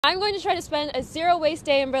I'm going to try to spend a zero waste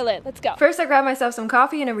day in Berlin. Let's go. First, I grabbed myself some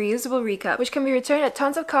coffee in a reusable recup, which can be returned at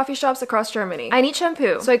tons of coffee shops across Germany. I need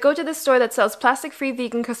shampoo, so I go to this store that sells plastic-free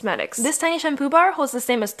vegan cosmetics. This tiny shampoo bar holds the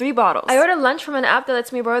same as 3 bottles. I ordered lunch from an app that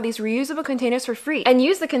lets me borrow these reusable containers for free, and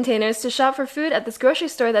use the containers to shop for food at this grocery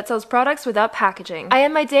store that sells products without packaging. I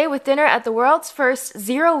end my day with dinner at the world's first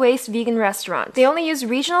zero-waste vegan restaurant. They only use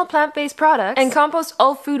regional plant-based products and compost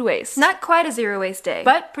all food waste. Not quite a zero-waste day,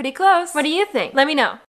 but pretty close. What do you think? Let me know.